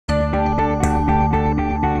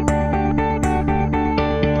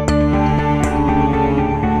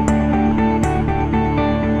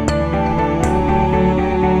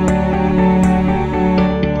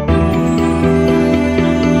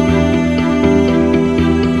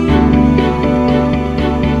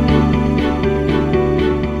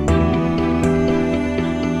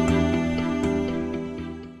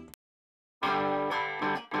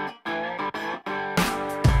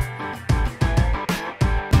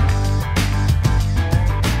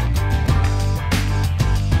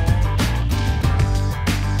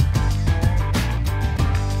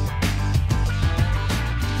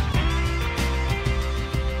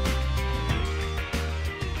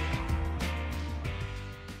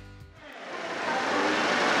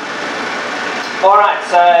Alright,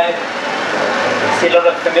 so see a lot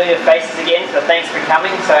of familiar faces again, so thanks for coming.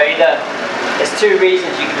 So either there's two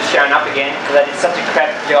reasons you could have shown up again, because I did such a crap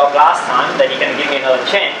job last time that you're going to give me another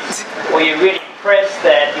chance, or you're really impressed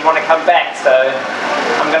that you want to come back, so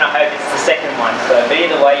I'm going to hope it's the second one. So but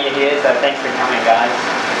either way you're here, so thanks for coming guys.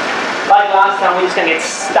 Like last time, we're just going to get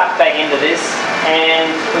stuck back into this, and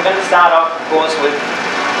we're going to start off, of course, with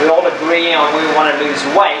we all agree on we want to lose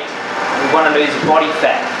weight, we want to lose body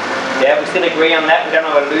fat. Yeah, we still agree on that. We don't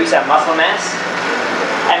want to lose our muscle mass.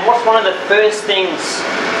 And what's one of the first things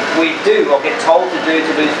we do or get told to do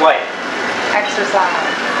to lose weight? Exercise.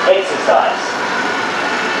 Exercise.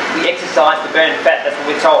 We exercise to burn fat, that's what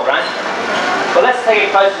we're told, right? Well, let's take a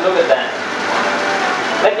closer look at that.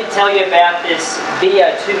 Let me tell you about this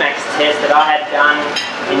VO2 max test that I had done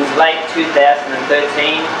in late 2013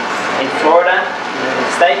 in Florida, in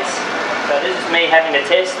the States. So this is me having a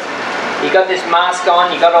test. You got this mask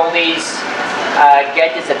on, you got all these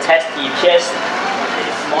gauges attached to your chest.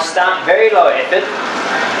 You start very low effort,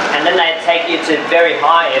 and then they take you to very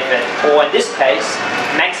high effort, or in this case,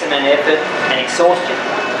 maximum effort and exhaustion.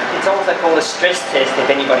 It's also called a stress test, if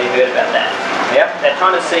anybody heard about that. Yeah? They're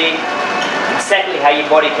trying to see exactly how your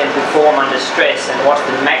body can perform under stress and what's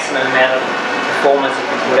the maximum amount of performance it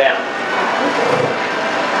can put out.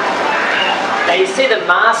 Now you see the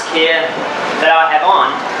mask here that I have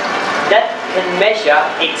on, that can measure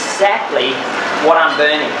exactly what I'm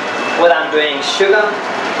burning. Whether I'm burning sugar,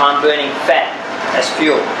 I'm burning fat as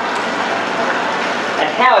fuel.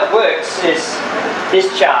 And how it works is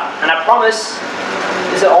this chart. And I promise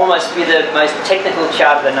this will almost be the most technical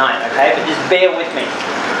chart of the night, okay? But just bear with me.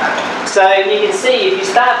 So you can see if you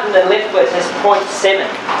start from the left where it says 0.7,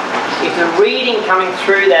 if the reading coming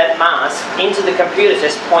through that mask into the computer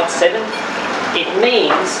says 0.7, it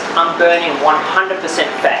means I'm burning 100%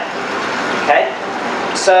 fat. Okay?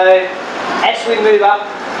 So as we move up,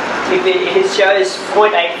 if it shows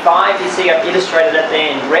 0.85, you see I've illustrated it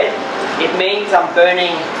there in red, it means I'm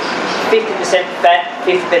burning 50% fat,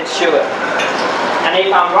 50% sugar. And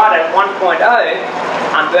if I'm right at 1.0,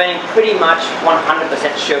 I'm burning pretty much 100%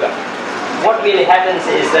 sugar. What really happens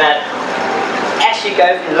is that as you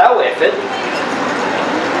go from low effort,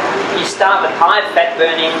 you start with high fat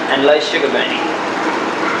burning and low sugar burning.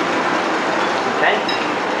 Okay?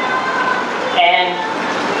 And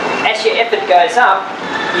as your effort goes up,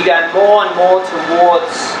 you go more and more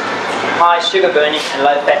towards high sugar burning and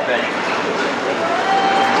low fat burning.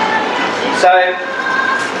 So,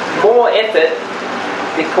 more effort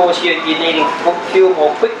because you're needing fuel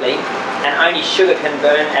more quickly, and only sugar can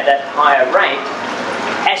burn at that higher rate.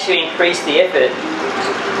 As you increase the effort,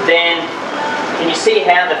 then can you see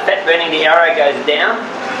how the fat burning, the arrow goes down,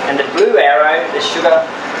 and the blue arrow, the sugar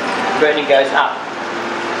burning, goes up.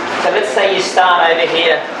 So let's say you start over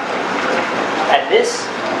here at this.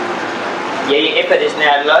 Yeah, your effort is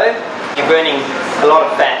now low. You're burning a lot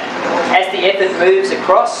of fat. As the effort moves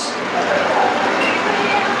across,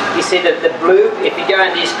 you see that the blue, if you go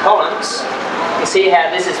in these columns, you see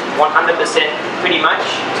how this is 100% pretty much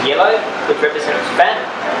yellow, which represents fat.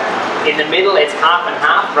 In the middle, it's half and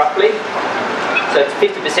half, roughly. So it's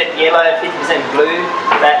 50% yellow, 50% blue,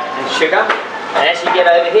 fat and sugar. And as you get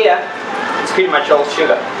over here, it's pretty much all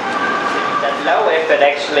sugar. That low effort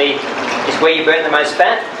actually is where you burn the most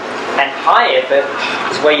fat, and high effort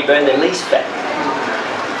is where you burn the least fat.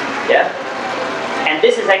 Yeah? And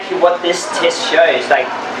this is actually what this test shows.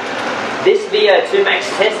 Like, this VO2 max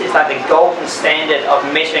test is like the golden standard of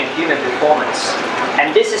measuring human performance.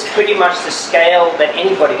 And this is pretty much the scale that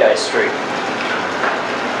anybody goes through.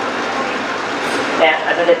 Now,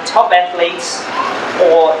 as I said, top athletes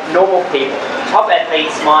or normal people. Top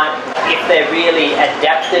athletes might, if they're really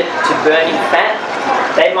adapted to burning fat,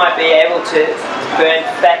 they might be able to burn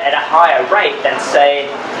fat at a higher rate than, say,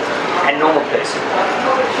 a normal person.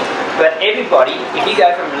 But everybody, if you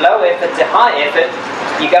go from low effort to high effort,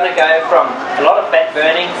 you're going to go from a lot of fat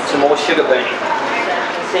burning to more sugar burning.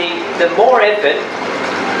 See, the more effort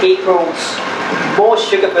equals more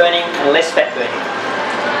sugar burning and less fat burning.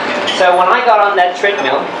 So when I got on that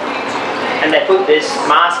treadmill, and they put this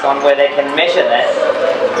mask on where they can measure that,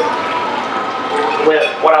 with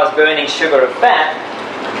what I was burning sugar or fat,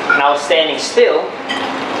 and I was standing still,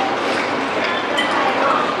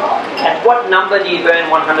 at what number do you burn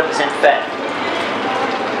 100% fat?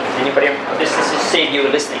 Anybody? Just to see if you were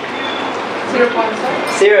listening. 0.7.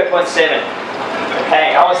 0.7.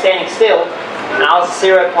 Okay, I was standing still, and I was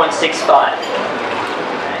 0.65. Okay.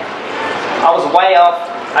 I was way off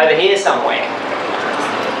over here somewhere.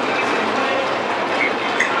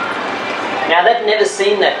 Now they've never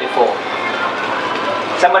seen that before.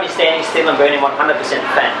 Somebody standing still and burning 100%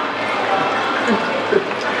 fat.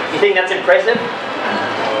 think that's impressive?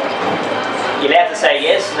 You're allowed to say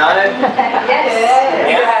yes, no? Yes.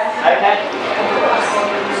 Yeah? Okay.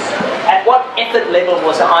 At what effort level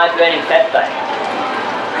was I burning fat day?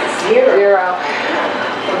 0.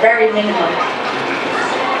 Very minimum.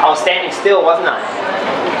 I was standing still, wasn't I?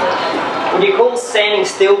 Would you call standing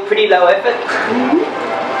still pretty low effort?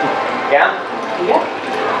 Yeah? Yeah.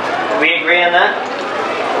 We agree on that?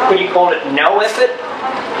 Would you call it no effort?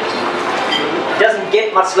 It doesn't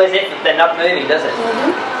get much less effort than not moving, does it?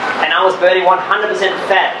 And I was burning 100%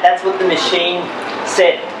 fat. That's what the machine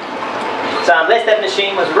said. So unless that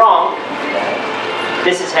machine was wrong,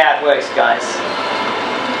 this is how it works, guys.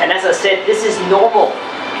 And as I said, this is normal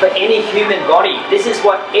for any human body. This is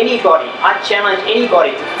what anybody, I challenge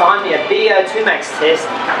anybody to find me a VO2 max test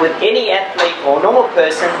with any athlete or normal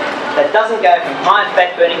person that doesn't go from high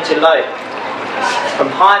fat burning to low. From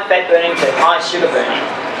high fat burning to high sugar burning.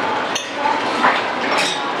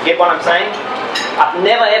 Get what I'm saying? I've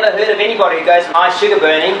never ever heard of anybody who goes from high sugar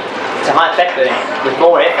burning to high fat burning with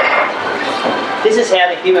more effort. This is how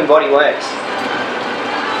the human body works.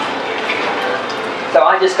 So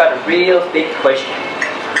I just got a real big question.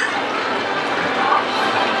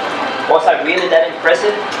 Was I really that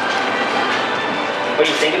impressive? When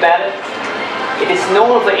you think about it? If it's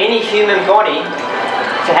normal for any human body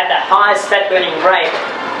to have the highest fat burning rate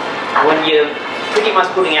when you're pretty much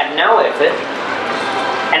putting out no effort,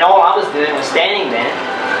 and all I was doing was standing there,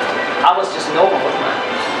 I was just normal, wasn't I?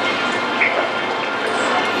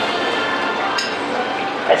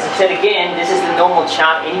 As I said again, this is the normal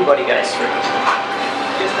chart anybody goes through.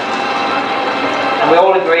 And we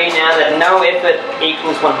all agree now that no effort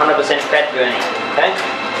equals 100% fat burning. Okay?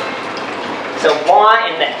 So why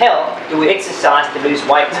in the hell do we exercise to lose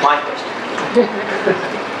weight? Is my question.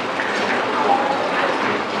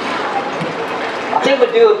 I think we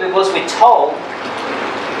do it because we're told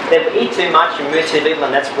that we eat too much and move too little,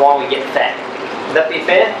 and that's why we get fat. Would that be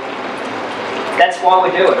fair? That's why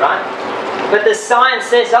we do it, right? But the science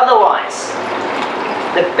says otherwise.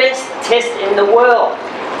 The best test in the world.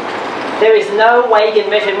 There is no way you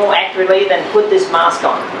can measure more accurately than put this mask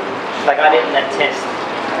on, like I did in that test.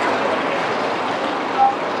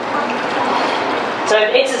 So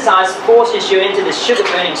if exercise forces you into the sugar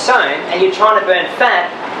burning zone and you're trying to burn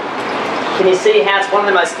fat, can you see how it's one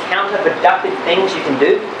of the most counterproductive things you can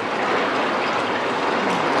do?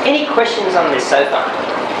 Any questions on this so far?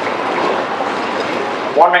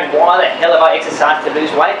 Wondering why the hell have I exercised to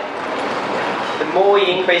lose weight? The more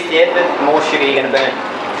you increase the effort, the more sugar you're going to burn.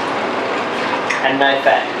 And no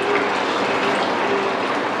fat.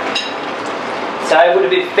 So would it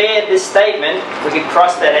be fair, this statement, we could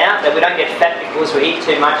cross that out, that we don't get fat because we eat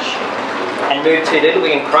too much and move too little.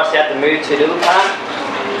 We can cross out the move too little part.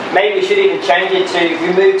 Maybe we should even change it to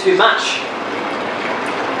we move too much.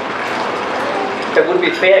 But would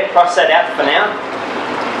it be fair to cross that out for now?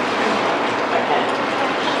 Okay.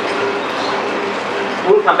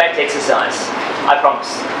 We'll come back to exercise, I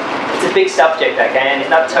promise. It's a big subject, okay, and it's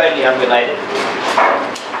not totally unrelated.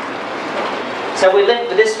 So we're left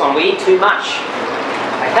with this one, we eat too much.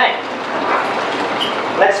 Okay.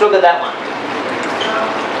 Let's look at that one.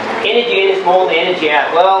 Energy in is more than energy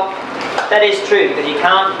out. Well, that is true, because you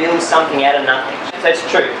can't build something out of nothing. So it's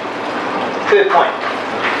true. Good point.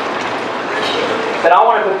 But I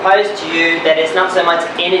want to propose to you that it's not so much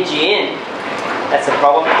energy in that's the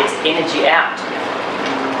problem, it's energy out.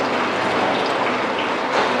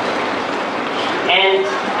 And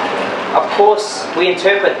of course we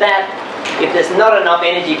interpret that if there's not enough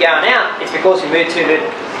energy going out, it's because we move too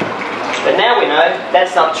little. But now we know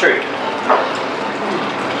that's not true.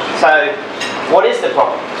 So what is the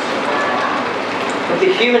problem? But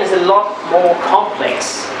the human is a lot more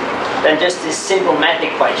complex than just this simple math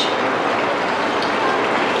equation.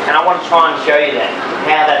 And I want to try and show you that,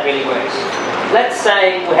 how that really works. Let's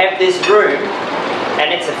say we have this room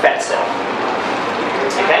and it's a fat cell.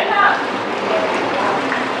 Okay?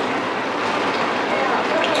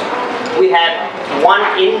 We have one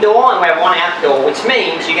indoor and we have one outdoor, which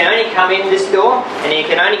means you can only come in this door and you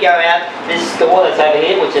can only go out this door that's over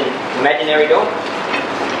here, which is an imaginary door,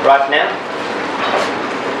 right now.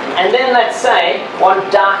 And then let's say one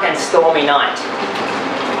dark and stormy night.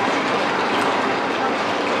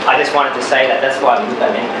 I just wanted to say that, that's why I put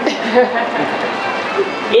that in.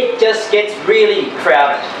 It just gets really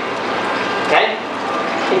crowded. Okay?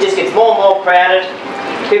 It just gets more and more crowded.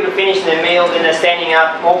 People are finishing their meal, then they're standing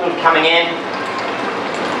up, more people coming in.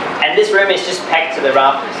 And this room is just packed to the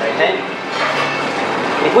rafters, okay?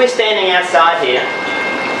 If we're standing outside here,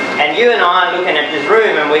 and you and I are looking at this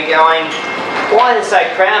room and we're going, why is it so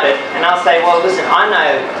crowded? And I'll say, well listen, I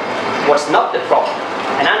know what's not the problem.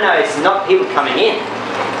 And I know it's not people coming in.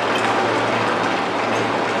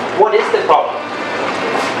 What is the problem?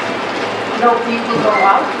 No people go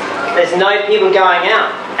out. There's no people going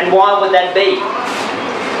out. And why would that be?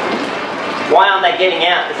 Why aren't they getting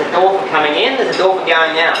out? There's a door for coming in, there's a door for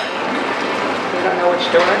going out. They don't know which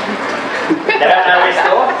door. They don't know which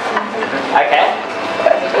door? Okay.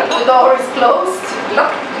 The door is closed.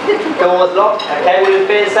 Look. Door's locked. Okay, would it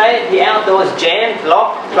be fair to say the outdoor's jammed,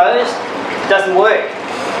 locked, closed? Doesn't work.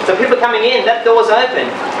 So people coming in, that door's open.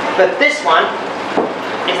 But this one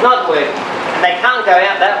is not working. And they can't go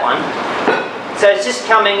out that one. So it's just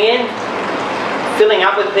coming in, filling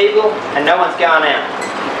up with people, and no one's going out.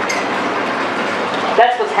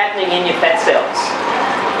 That's what's happening in your fat cells.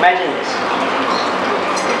 Imagine this.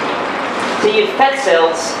 So your fat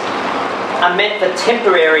cells are meant for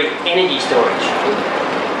temporary energy storage.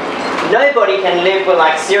 Nobody can live with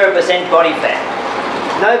like 0% body fat.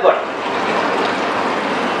 Nobody.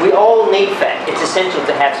 We all need fat. It's essential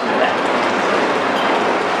to have some of that.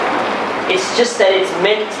 It's just that it's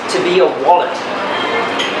meant to be a wallet.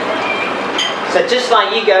 So just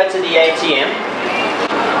like you go to the ATM,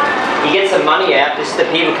 you get some money out, this is the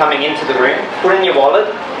people coming into the room, put it in your wallet,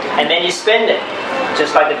 and then you spend it.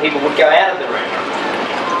 Just like the people would go out of the room.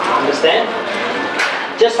 Understand?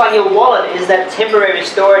 Just like your wallet is that temporary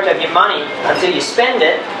storage of your money until you spend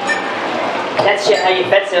it, that's how your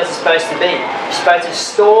fat cells are supposed to be. You're supposed to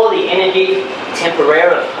store the energy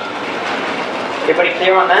temporarily. Everybody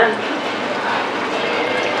clear on that?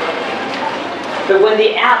 But when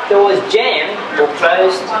the outdoor is jammed, or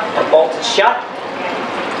closed, or bolted shut,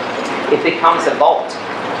 it becomes a bolt.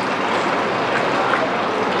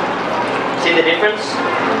 See the difference?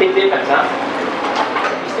 Big difference, huh?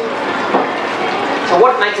 So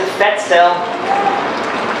what makes a fat cell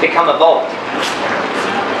become a bolt?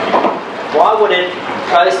 Why would it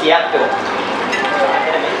close the outdoor?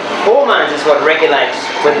 Hormones is what regulates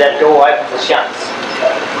when that door opens or shuts.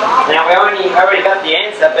 Now we already got the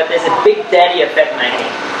answer, but there's a big daddy of fat making.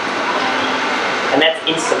 And that's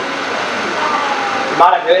insulin. You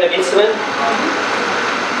might have heard of insulin.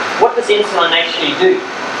 What does insulin actually do?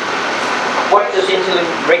 What does insulin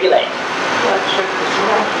regulate?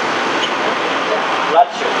 Blood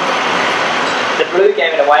sugar. The blue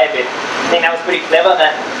gave it away a bit. I think that was pretty clever,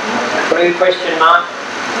 that blue question mark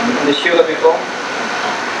and the sugar before.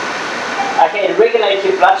 Okay, it regulates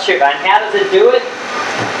your blood sugar. And how does it do it?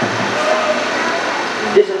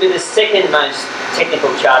 This will be the second most technical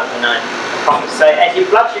chart of the night. So as your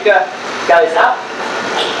blood sugar goes up,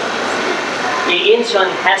 your insulin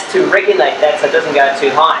has to regulate that so it doesn't go too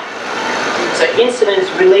high. So insulin is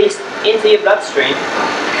released into your bloodstream,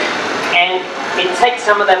 and it takes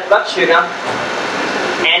some of that blood sugar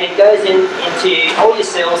and it goes into all your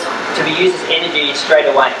cells to be used as energy straight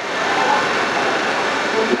away.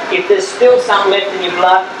 If there's still some left in your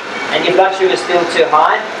blood and your blood sugar is still too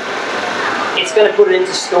high, it's going to put it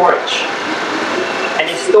into storage. And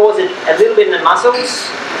it stores it a little bit in the muscles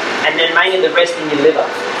and then mainly the rest in your liver.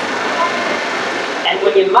 And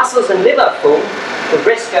when your muscles and liver are full, the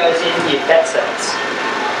rest goes into your fat cells.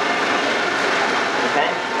 Okay?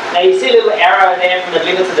 Now you see a little arrow there from the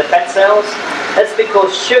liver to the fat cells. That's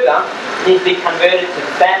because sugar needs to be converted to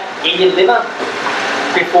fat in your liver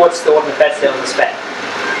before it's stored in the fat cells as fat.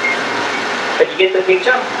 But you get the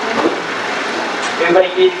picture?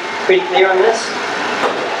 Everybody pretty clear on this?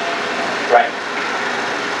 Great.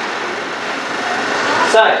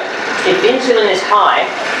 So, if insulin is high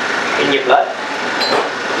in your blood,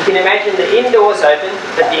 you can imagine the indoors open,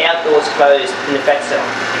 but the outdoors closed in the fat cell.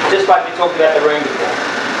 Just like we talked about the room before.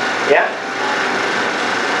 Yeah?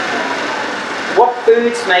 What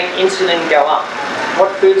foods make insulin go up?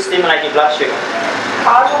 What foods stimulate your blood sugar?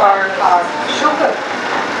 Sugar.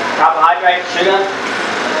 Carbohydrate, sugar.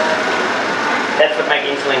 That's what makes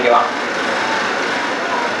insulin go up.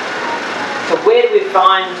 So where do we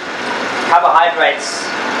find carbohydrates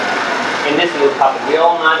in this little cupboard? We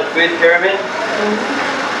all know the food pyramid.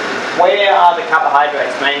 Where are the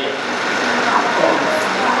carbohydrates mainly?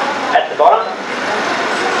 At the bottom?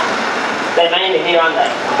 They're mainly here, aren't they?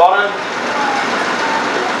 The bottom,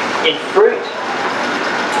 in fruit,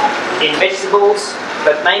 in vegetables,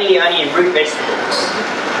 but mainly only in root vegetables.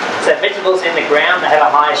 So vegetables in the ground, they have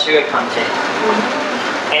a higher sugar content.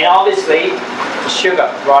 And obviously, sugar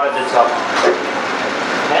right at the top.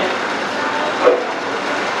 Okay?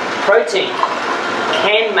 Protein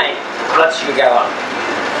can make blood sugar go up.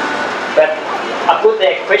 But I put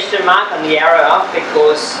that question mark on the arrow up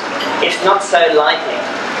because it's not so likely.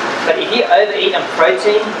 But if you overeat on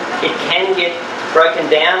protein, it can get broken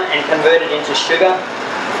down and converted into sugar,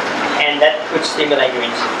 and that could stimulate your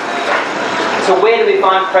insulin. So where do we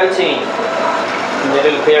find protein in the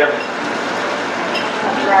little pyramid?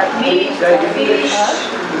 Meat, fish.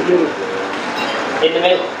 In the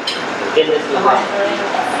middle. In this little one.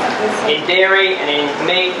 In dairy and in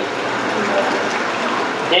meat.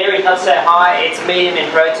 Dairy is not so high, it's medium in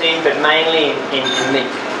protein, but mainly in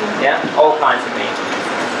meat. Yeah? All kinds of meat.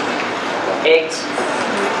 Eggs.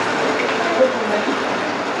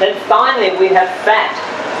 Then finally we have fat.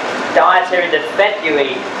 Dietary, the fat you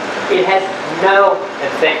eat, it has no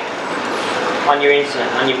effect on your insulin,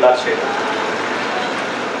 on your blood sugar.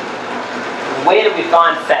 Where do we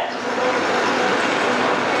find fat?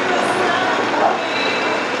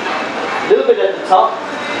 A little bit at the top,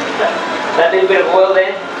 that little bit of oil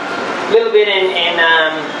there. A little bit in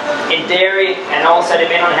dairy, and also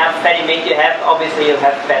depending on how fatty meat you have, obviously you'll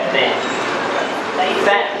have fat there.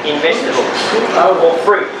 Fat in vegetables or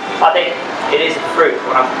fruit. I think it is a fruit.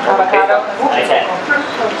 Avocado. Okay.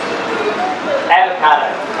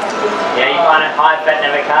 Avocado. Yeah, you find a high fat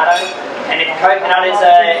in avocado. And if coconut is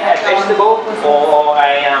a vegetable or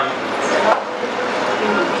a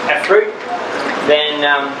fruit, then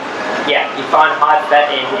yeah, you find high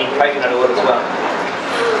fat in coconut oil as well.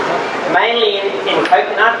 Mainly in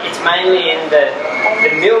coconut, it's mainly in the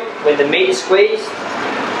milk when the meat is squeezed,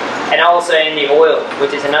 and also in the oil,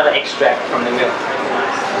 which is another extract from the milk.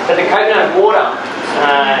 So the coconut water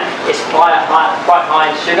is quite high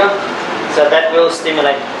in sugar, so that will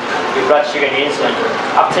stimulate your blood sugar and your insulin.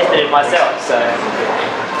 I've tested it myself, so.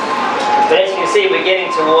 But as you can see, we're getting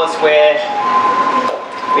towards where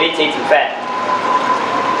we need to eat some fat.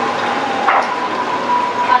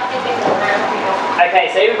 Okay,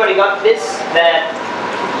 so everybody got this, that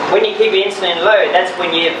when you keep your insulin low, that's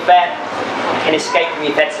when your fat can escape from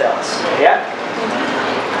your fat cells. Yeah?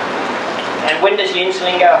 And when does your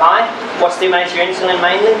insulin go high? What stimulates your insulin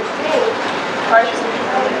mainly?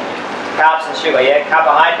 Carbs and sugar, yeah?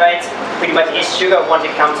 Carbohydrates pretty much is sugar once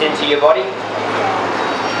it comes into your body.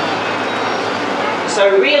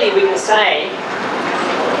 So really we can say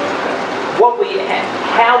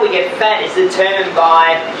how we get fat is determined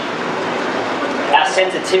by our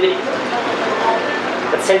sensitivity.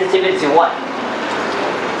 But sensitivity to what?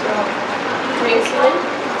 To insulin,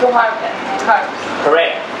 to carbs.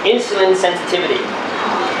 Correct. Insulin sensitivity.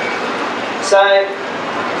 So,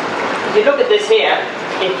 if you look at this here,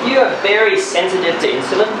 if you are very sensitive to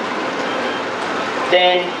insulin,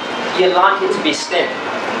 then you're likely to be slim.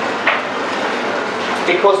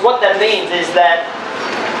 Because what that means is that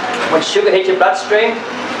when sugar hits your bloodstream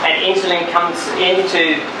and insulin comes in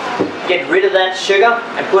to get rid of that sugar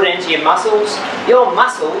and put it into your muscles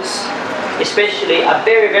especially are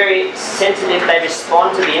very, very sensitive. They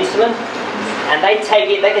respond to the insulin, and they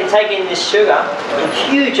can take in this sugar in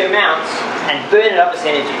huge amounts and burn it up as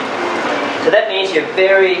energy. So that means you're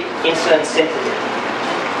very insulin sensitive.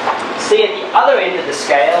 See, at the other end of the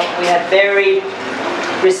scale, we have very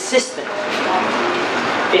resistant.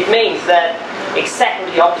 It means that exactly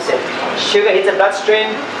the opposite. Sugar hits the bloodstream,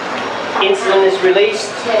 insulin is released,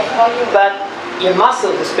 but your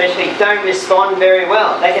muscles especially don't respond very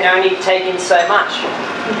well. They can only take in so much.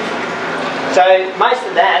 So most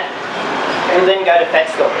of that will then go to fat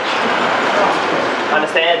storage.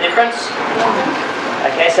 Understand the difference?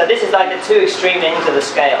 Okay, so this is like the two extreme ends of the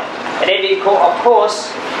scale. And of course,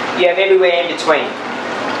 you have everywhere in between.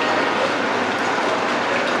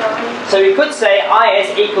 So we could say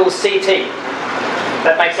IS equals CT.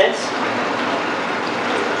 That makes sense?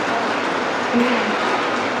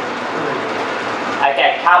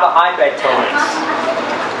 Okay, carbohydrate tolerance.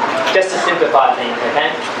 Just to simplify things,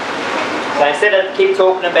 okay? So instead of keep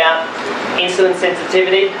talking about insulin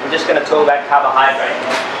sensitivity, I'm just going to talk about carbohydrate.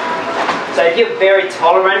 So if you're very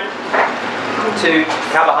tolerant to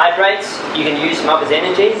carbohydrates, you can use them up as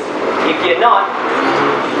energy. If you're not,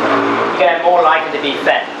 you're more likely to be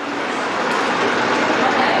fat.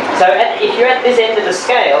 So if you're at this end of the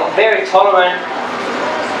scale, very tolerant,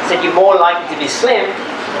 so you're more likely to be slim,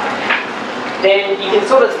 then you can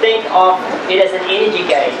sort of think of it as an energy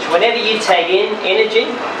gauge. Whenever you take in energy,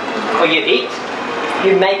 or you eat,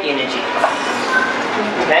 you make energy.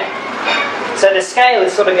 Okay? So the scale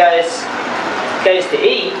sort of goes to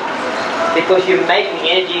E because you're making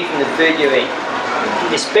energy from the food you eat,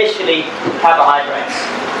 especially carbohydrates.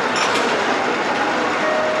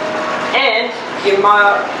 And you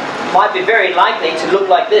might be very likely to look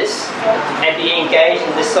like this and be engaged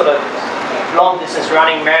in this sort of long distance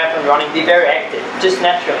running, marathon running, be very active, just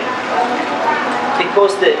naturally.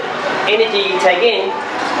 Because the energy you take in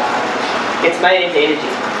gets made into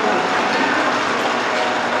energy.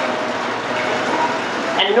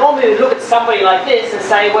 And normally we look at somebody like this and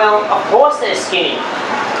say, well, of course they're skinny.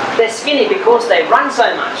 They're skinny because they run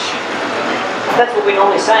so much. That's what we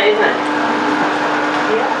normally say, isn't it?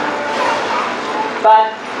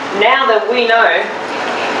 But now that we know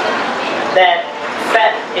that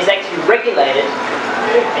fat is actually regulated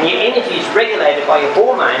and your energy is regulated by your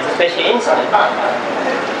hormones, especially insulin,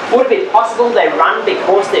 would it be possible they run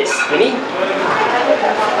because they're skinny?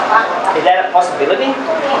 Is that a possibility?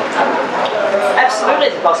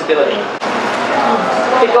 Absolutely it's a possibility.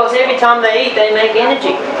 Because every time they eat, they make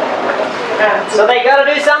energy. So they got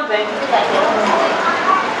to do something.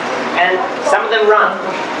 And some of them run.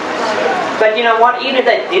 But you know what? Even if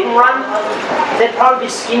they didn't run, they'd probably be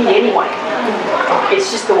skinny anyway.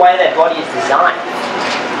 It's just the way their body is designed.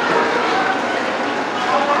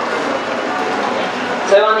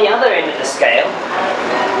 So on the other end of the scale,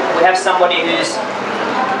 we have somebody who's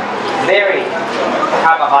very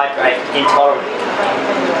carbohydrate intolerant.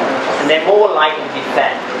 And they're more likely to be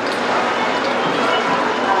fat.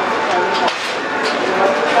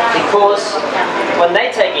 Because when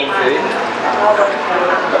they take in food,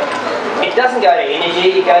 it doesn't go to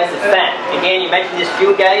energy, it goes to fat. Again, you imagine this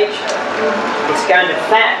fuel gauge, it's going to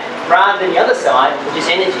fat rather than the other side, which is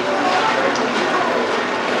energy.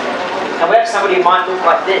 And we have somebody who might look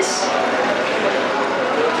like this.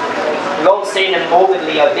 We've all seen them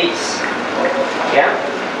morbidly obese. Yeah?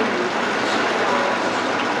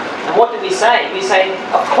 And what do we say? We say,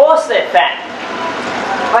 of course they're fat.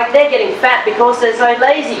 Like they're getting fat because they're so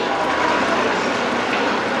lazy.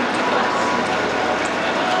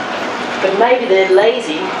 But maybe they're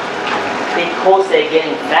lazy because they're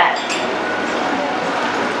getting fat.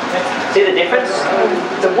 See the difference?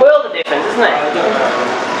 It's a world of difference, isn't it?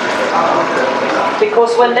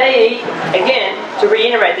 Because when they eat, again, to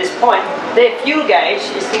reiterate this point, their fuel gauge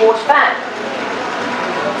is towards fat.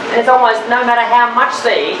 And it's almost, no matter how much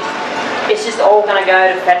they eat, it's just all going to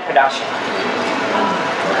go to fat production.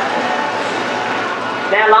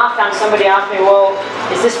 Now last time somebody asked me, well,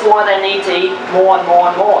 is this why they need to eat more and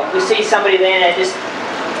more and more? We see somebody there and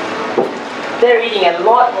they're eating a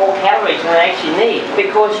lot more calories than they actually need.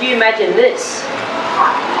 Because you imagine this,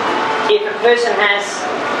 if a person has,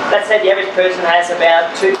 let's say the average person has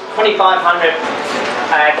about 2,500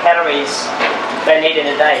 calories they need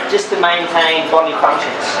in a day just to maintain bodily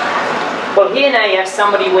functions. Well, here now you have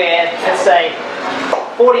somebody where, let's say,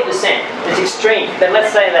 40% is extreme, but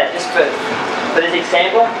let's say that just for this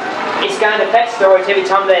example, it's going to fat storage every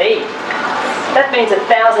time they eat. That means 1,000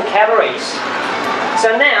 calories.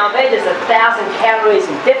 So now they're just 1,000 calories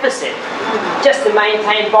in deficit just to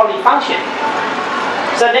maintain bodily function.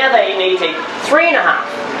 So now they need to eat 3.5.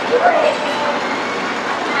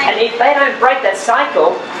 And if they don't break that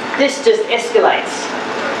cycle, this just escalates.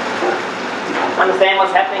 Understand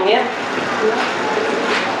what's happening here?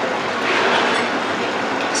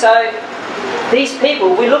 So these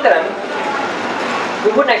people, we look at them, we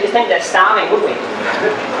wouldn't actually think they're starving, would we?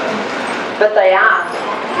 But they are.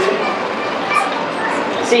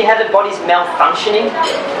 See how the body's malfunctioning?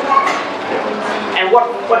 And what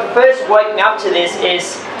first woke me up to this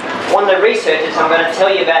is one of the researchers I'm going to tell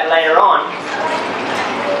you about later on.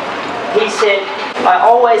 He said, I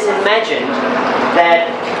always imagined that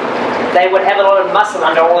they would have a lot of muscle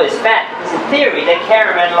under all this fat, because in theory they carry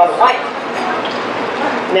around a lot of weight.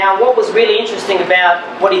 Now what was really interesting about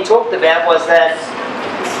what he talked about was that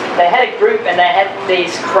they had a group and they had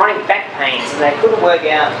these chronic back pains and they couldn't work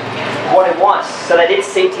out what it was, so they did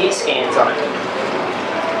CT scans on it.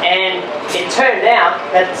 And it turned out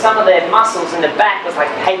that some of their muscles in the back was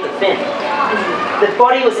like paper thin. The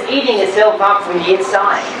body was eating itself up from the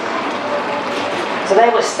inside. So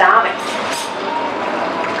they were starving.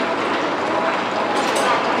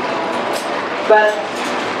 But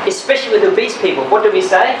especially with obese people, what do we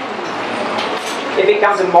say? It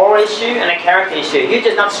becomes a moral issue and a character issue. You're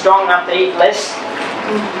just not strong enough to eat less.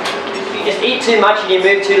 You just eat too much and you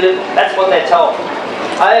move too little. That's what they're told.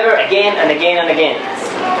 Over again and again and again.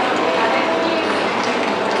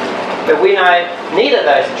 But we know neither of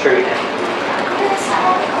those are true now.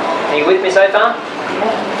 Are you with me so far?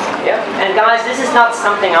 Yeah. And guys, this is not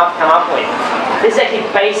something I've come up with. This is actually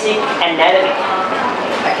basic anatomy.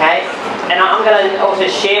 Okay? And I'm going to also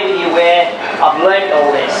share with you where I've learned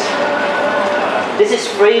all this. This is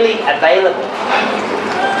freely available.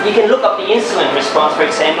 You can look up the insulin response, for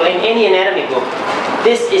example, in any anatomy book.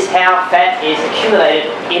 This is how fat is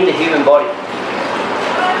accumulated in the human body.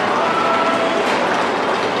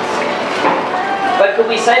 But could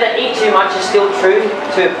we say that eat too much is still true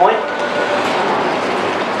to a point?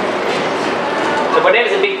 So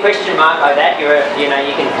whenever there's a big question mark like that, you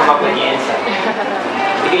can come up with the answer.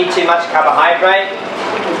 If you eat too much carbohydrate,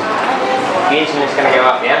 the insulin's going to go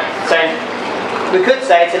up, yeah? So we could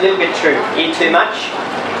say it's a little bit true. Eat too much,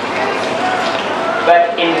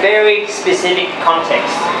 but in very specific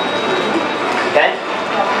context. Okay?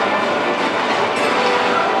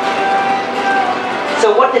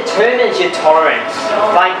 So what determines your tolerance?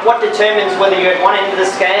 Like, what determines whether you're at one end of the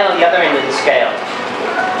scale or the other end of the scale?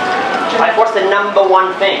 Like, what's the number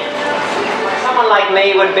one thing? Someone like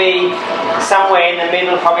me would be somewhere in the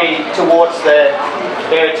middle, probably towards the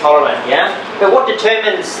very tolerant, yeah? But what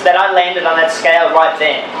determines that I landed on that scale right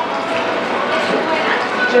there?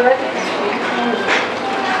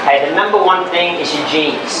 Okay, the number one thing is your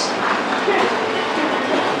genes.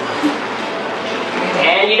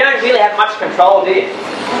 And you don't really have much control, do you?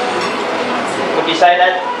 Would you say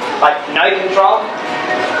that? Like, no control?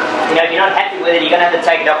 You know, if you're not happy with it, you're going to have to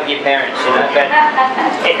take it up with your parents, you know, but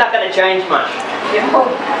it's not going to change much.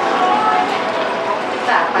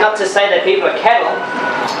 Not to say that people are cattle,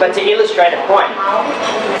 but to illustrate a point.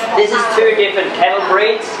 This is two different cattle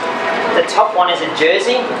breeds. The top one is a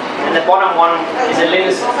Jersey, and the bottom one is a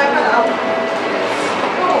Limousin.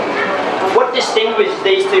 What distinguishes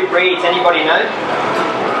these two breeds? Anybody know?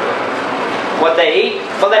 What they eat?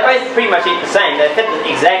 Well, they both pretty much eat the same. They fit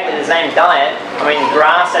exactly the same diet. I mean,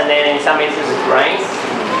 grass and then in some instances grain.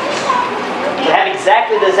 They have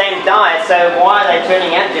exactly the same diet, so why are they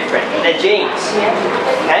turning out different? Their genes.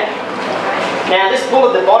 Okay? Now, this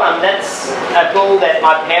bull at the bottom, that's a bull that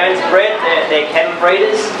my parents bred. They're cattle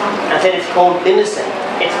breeders. And I said it's called Limousin.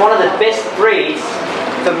 It's one of the best breeds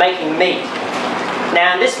for making meat.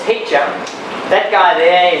 Now, in this picture, that guy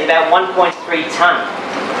there is about 1.3 tonne.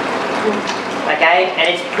 Okay, and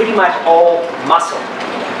it's pretty much all muscle.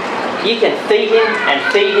 You can feed him and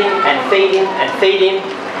feed him and feed him and feed him,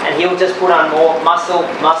 and he'll just put on more muscle,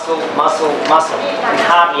 muscle, muscle, muscle, and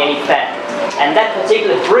hardly any fat. And that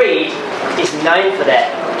particular breed is known for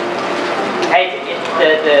that. Okay,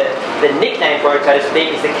 the nickname for it, so to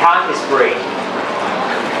speak, is the carcass breed.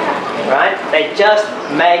 Right? They just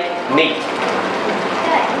make meat.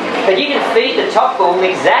 But you can feed the top bull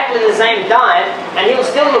exactly the same diet, and he'll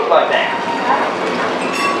still look like that.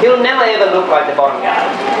 He'll never ever look like the bottom guy.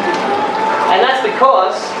 And that's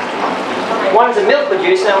because one's a milk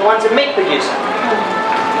producer and one's a meat producer.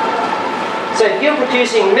 So if you're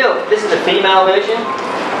producing milk, this is the female version,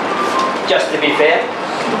 just to be fair.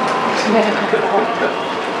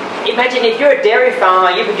 Imagine if you're a dairy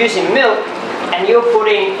farmer, you're producing milk, and you're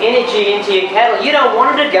putting energy into your cattle. You don't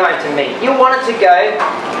want it to go into meat. You want it to go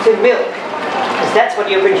to milk, because that's what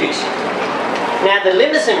you're producing. Now the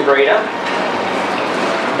Limousin breeder,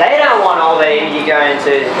 they don't want all their energy going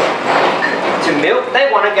to milk. They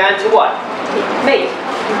want to go into what? Meat.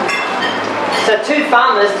 So two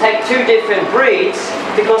farmers take two different breeds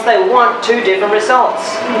because they want two different results.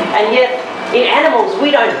 And yet, in animals, we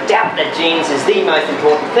don't doubt that genes is the most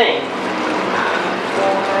important thing.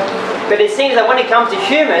 But it seems that when it comes to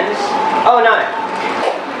humans, oh no,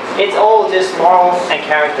 it's all just moral and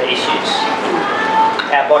character issues.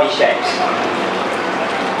 Our body shapes.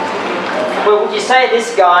 Well, would you say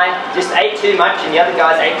this guy just ate too much and the other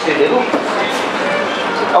guys ate too little?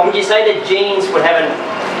 Or would you say that genes would have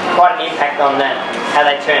quite an impact on that, how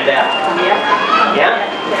they turned out? Yeah?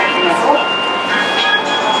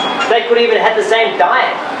 They could even have the same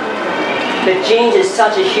diet. But genes is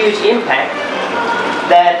such a huge impact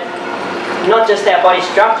that not just our body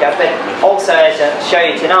structure, but also, as I'll show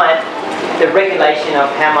you tonight, the regulation of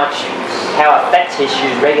how our fat tissue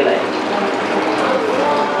is regulated.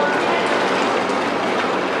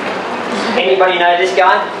 Anybody know this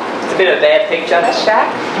guy? It's a bit of a bad picture.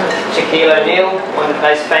 Shaquille O'Neal, one of the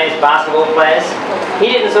most famous basketball players. He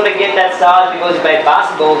didn't sort of get that size because he played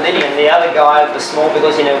basketball, did he? And the other guy was small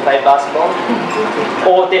because he never played basketball.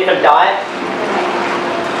 Or different diet.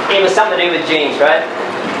 It was something to do with genes, right?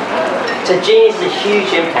 So genes is a huge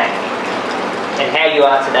impact in how you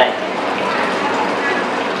are today.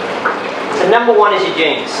 So number one is your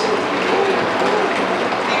genes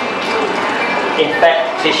in fat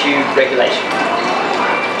tissue regulation.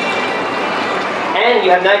 And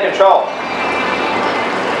you have no control.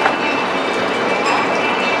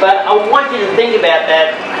 But I want you to think about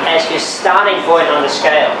that as your starting point on the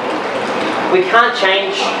scale. We can't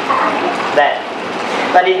change that,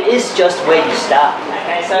 but it is just where you start.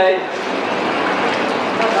 Okay, so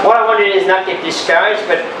what I want to do is not get discouraged,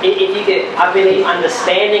 but if you get, I believe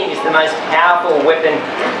understanding is the most powerful weapon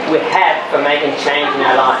we have for making change in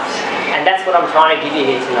our lives. And that's what I'm trying to give you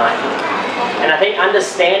here tonight. And I think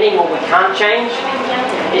understanding what we can't change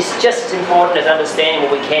is just as important as understanding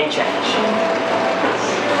what we can change.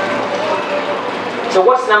 So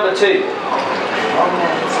what's number two?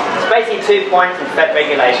 It's basically 2 points in fat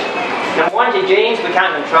regulation. Number one's your genes, we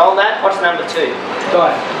can't control that. What's number two?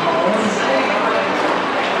 Diet.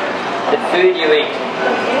 The food you eat.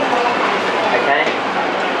 Okay?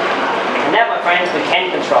 And that, my friends, we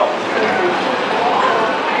can control.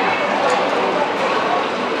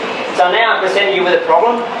 So now I've presented you with a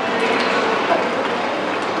problem.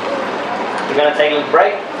 We're going to take a little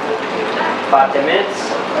break, 5-10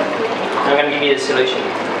 minutes, and I'm going to give you the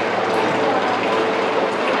solution.